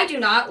is I do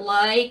not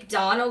like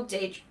Donald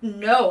J.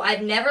 No,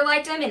 I've never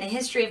liked him in the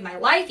history of my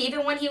life,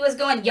 even when he was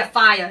going, "You're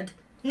fired."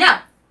 No,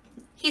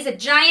 he's a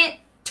giant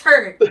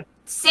turd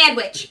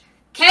sandwich.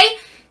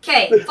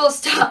 Okay, full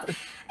stop.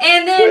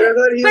 And then,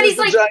 but he's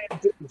like,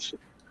 giant douche.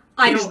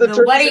 I don't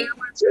know what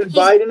and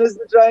Biden is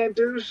the giant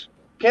douche.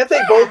 Can't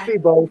they both be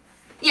both?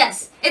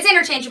 Yes, it's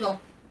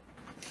interchangeable.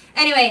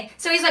 Anyway,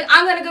 so he's like,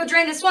 I'm gonna go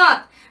drain the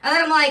swamp, and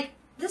then I'm like,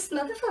 this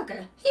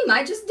motherfucker, he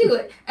might just do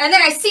it. And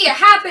then I see it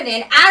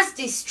happening as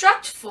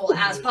destructful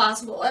as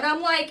possible, and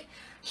I'm like,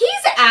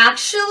 he's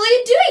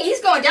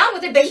going down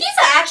with it, but he's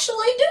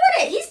actually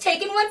doing it. He's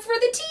taking one for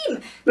the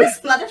team. This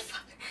motherfucker.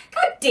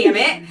 God damn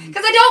it.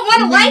 Because I don't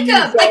want to like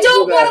him. I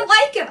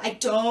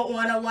don't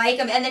want to like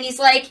him. And then he's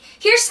like,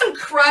 here's some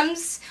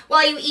crumbs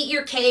while you eat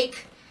your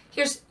cake.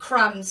 Here's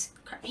crumbs.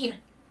 Here.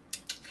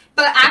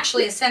 But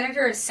actually, a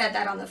senator has said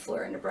that on the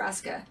floor in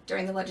Nebraska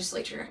during the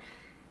legislature.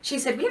 She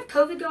said, we have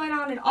COVID going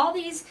on and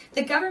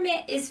the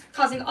government is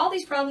causing all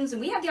these problems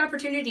and we have the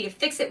opportunity to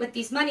fix it with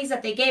these monies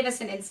that they gave us,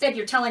 and instead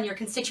you're telling your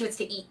constituents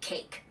to eat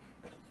cake.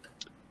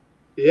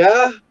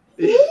 Yeah.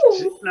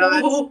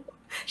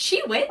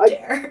 She went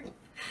there.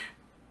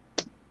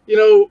 You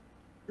know,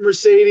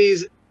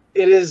 Mercedes,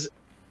 it is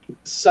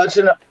such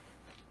an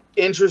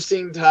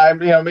interesting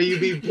time. You know, may you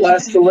be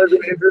blessed to live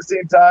in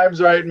interesting times,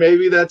 right?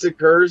 Maybe that's a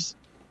curse.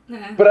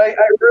 But I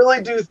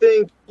really do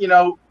think, you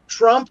know,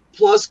 Trump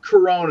plus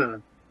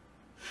Corona,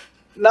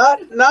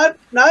 not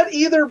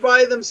either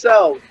by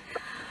themselves,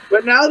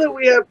 but now that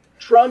we have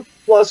Trump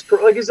plus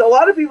Corona, like a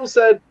lot of people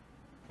said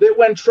that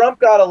when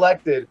Trump got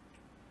elected,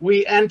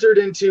 we entered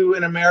into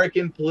an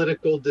American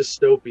political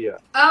dystopia.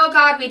 Oh,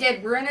 God, we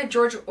did. We're in a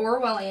George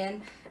Orwellian.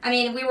 I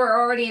mean, we were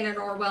already in an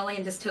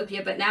Orwellian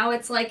dystopia, but now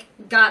it's like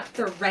got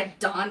the Red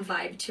Dawn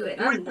vibe to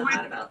it. I'm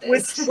not about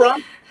this.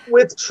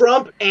 With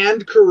Trump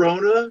and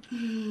Corona,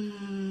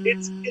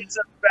 it's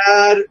a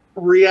bad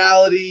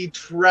reality,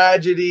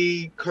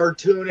 tragedy,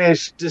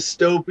 cartoonish,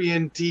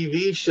 dystopian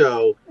TV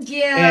show.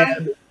 Yeah.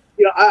 And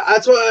you know,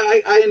 that's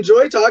why I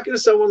enjoy talking to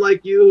someone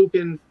like you who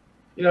can,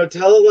 you know,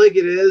 tell it like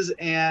it is,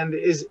 and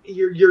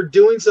you're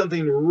doing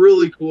something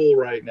really cool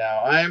right now.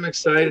 I am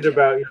excited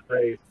about your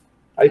race.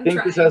 I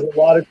think this has a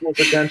lot of cool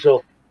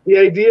potential. The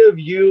idea of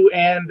you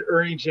and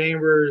Ernie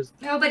Chambers.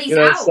 No, but he's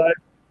out.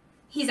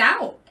 He's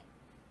out.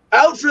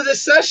 Out for this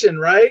session,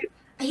 right?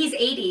 He's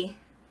 80.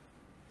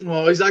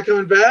 Well, he's not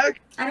coming back?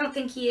 I don't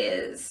think he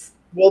is.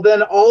 Well,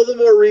 then all the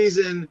more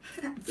reason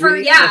to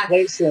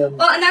replace him.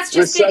 Well, and that's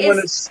just someone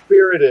is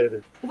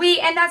spirited.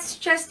 And that's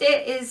just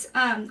it is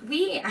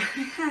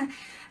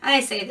I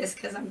say this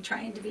because I'm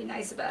trying to be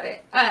nice about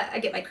it. I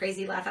get my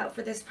crazy laugh out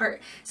for this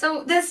part.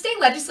 So the state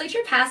legislature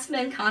passed an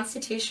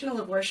unconstitutional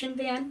abortion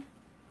ban.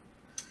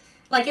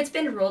 Like, it's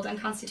been ruled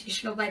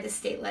unconstitutional by the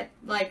state,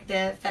 like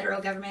the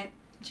federal government,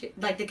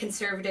 like the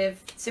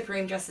conservative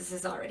Supreme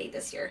Justices already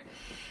this year.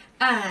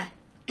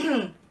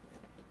 And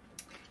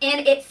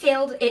it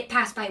failed. It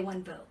passed by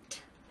 1 vote.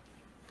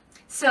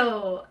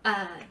 So,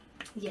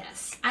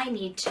 yes, I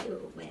need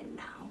to win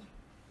now.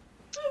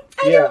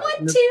 I don't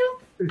want to.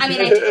 I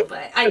mean, I do,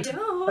 but I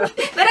don't. But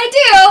I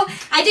do.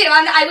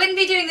 I wouldn't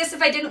be doing this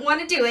if I didn't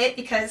want to do it,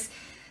 because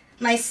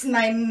my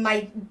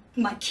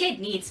kid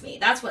needs me.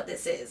 That's what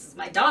this is.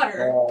 My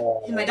daughter.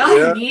 My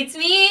daughter needs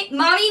me.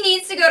 Mommy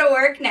needs to go to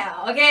work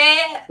now.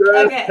 Okay.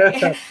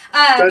 Okay.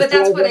 But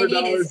that's what I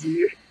need is.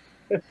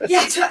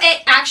 Yeah.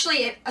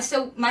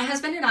 So my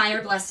husband and I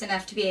are blessed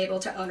enough to be able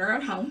to own our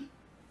own home.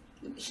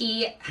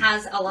 He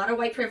has a lot of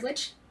white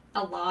privilege.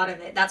 A lot of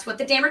it. That's what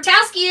the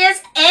Damratowski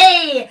is.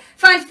 A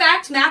fun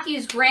fact,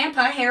 Matthew's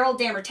grandpa, Harold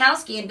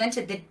Damratowski,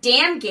 invented the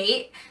dam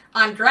gate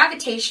on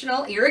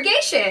gravitational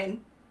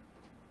irrigation.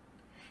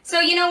 So,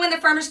 you know when the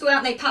farmers go out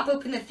and they pop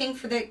open the thing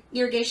for the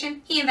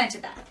irrigation? He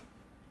invented that.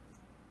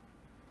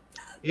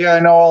 Yeah, I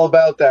know all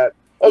about that.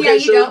 Okay, yeah, you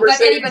so don't, Mercedes,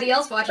 but anybody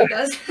else watching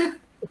does.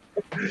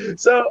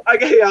 So,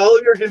 okay, all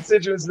of your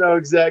constituents know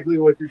exactly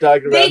what you're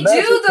talking about. They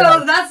do,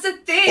 though. That's the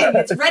thing.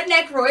 It's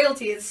redneck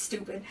royalty is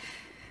stupid.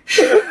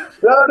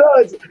 No,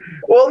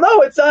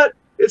 it's not.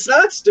 It's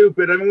not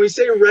stupid. I mean, we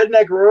say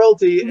redneck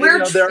royalty.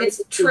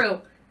 It's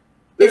true.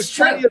 There's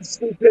plenty of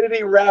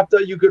stupidity wrapped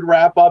up. You could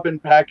wrap up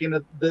and pack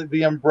into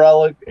the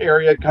umbrella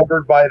area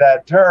covered by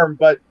that term.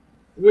 But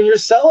when you're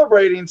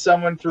celebrating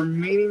someone for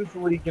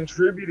meaningfully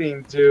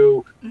contributing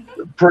to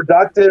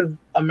productive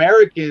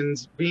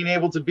Americans being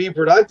able to be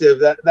productive,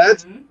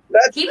 that's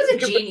he was a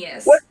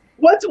genius.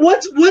 What's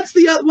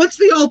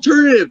the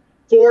alternative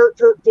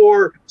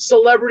for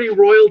celebrity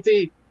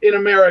royalty in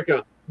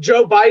America?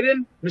 Joe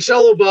Biden,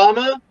 Michelle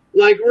Obama,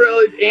 like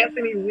really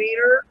Anthony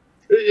Weiner.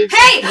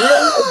 Hey,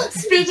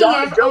 speaking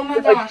of, oh my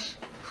gosh,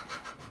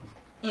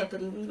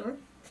 Anthony Weiner.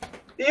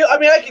 Yeah, I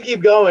mean, I could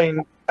keep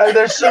going.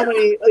 There's so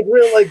many, like,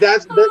 really, like,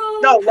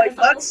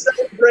 let's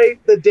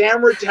celebrate the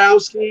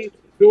Damratowski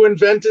who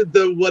invented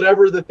the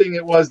whatever the thing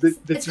it was that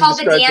it's called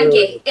the Dam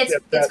Gate.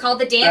 It's called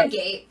the Dam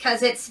Gate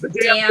because it's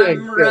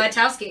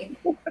Damratowski.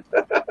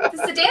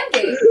 It's the Dam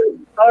Gate.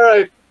 All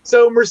right,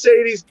 so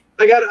Mercedes,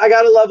 I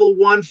got a level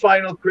 1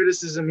 final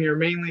criticism here,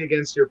 mainly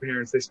against your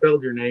parents. They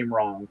spelled your name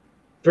wrong.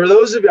 For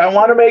those of you, I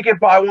want to make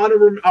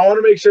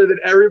sure that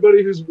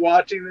everybody who's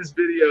watching this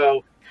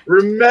video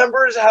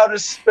remembers how to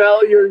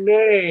spell your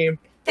name.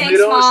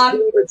 Thanks,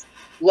 Mom. It's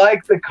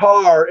like the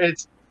car.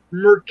 It's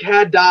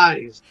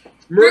Mercadies.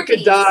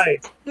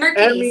 Mercadies.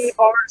 Mercadies.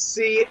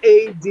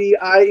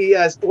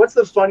 What's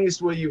the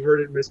funniest way you've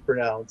heard it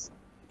mispronounced?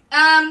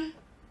 Oh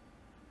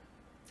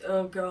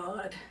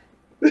God.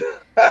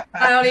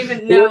 I don't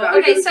even know.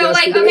 Okay, so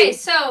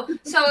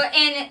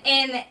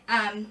in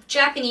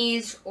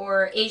Japanese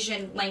or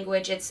Asian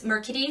language, it's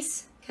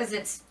Mercadies because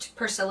it's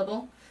per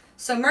syllable.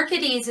 So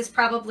Mercadies is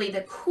probably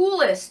the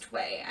coolest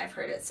way I've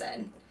heard it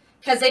said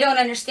because they don't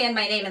understand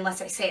my name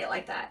unless I say it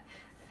like that.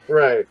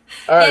 Right.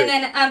 All right. And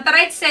then, but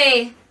I'd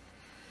say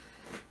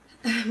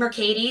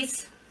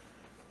Mercadies.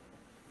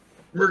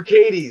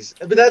 Mercadies,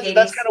 but that's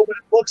kind of what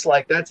it looks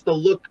like. That's the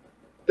look.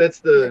 That's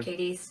the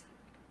Mercadies.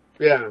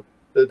 Yeah.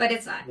 But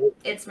it's not.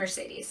 It's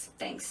Mercedes.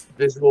 Thanks.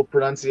 Visual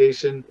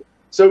pronunciation.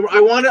 So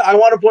I want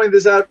to point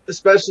this out,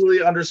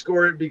 especially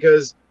underscore it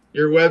because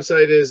your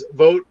website is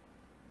Vote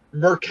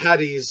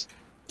Mercadies.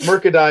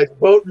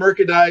 Vote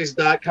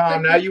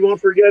Mercadies.com. Now you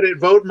won't forget it.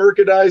 Vote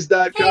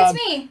Mercadies.com.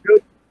 Hey, it's me.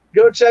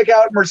 Go check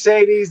out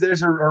Mercedes.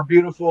 There's her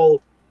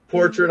beautiful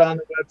portrait on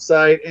the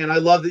website, and I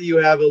love that you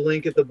have a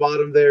link at the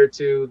bottom there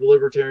to the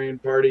Libertarian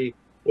Party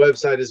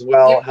website as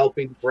well,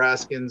 helping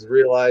Nebraskans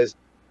realize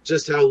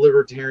just how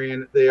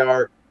libertarian they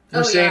are.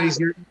 Mercedes,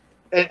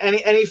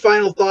 any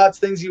final thoughts,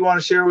 things you want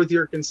to share with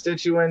your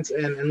constituents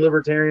and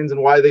libertarians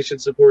and why they should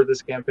support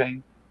this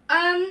campaign?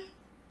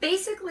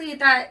 Basically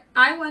that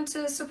I want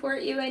to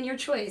support you and your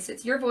choice.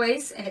 It's your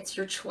voice and it's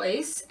your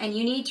choice, and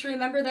you need to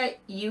remember that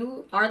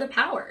you are the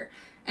power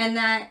and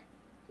that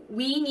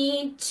we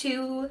need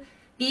to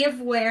be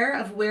aware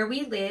of where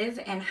we live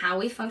and how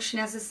we function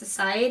as a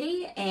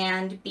society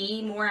and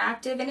be more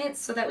active in it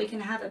so that we can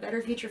have a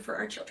better future for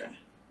our children.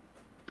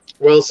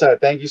 Well said.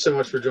 Thank you so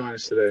much for joining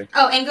us today.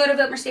 Oh, and go to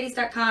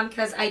votemercedes.com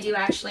because I do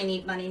actually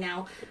need money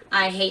now.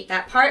 I hate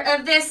that part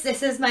of this.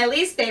 This is my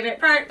least favorite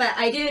part, but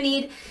I do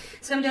need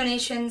some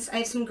donations. I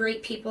have some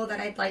great people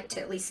that I'd like to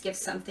at least give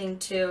something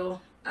to.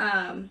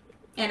 And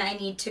I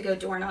need to go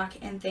door knock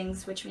and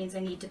things, which means I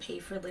need to pay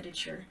for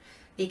literature.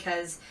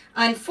 Because,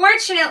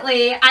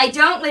 unfortunately, I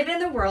don't live in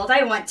the world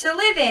I want to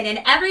live in,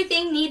 and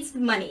everything needs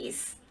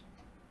monies.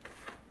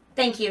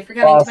 Thank you for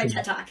coming to my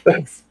TED Talk.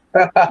 Thanks.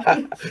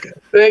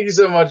 Thank you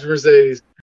so much, Mercedes.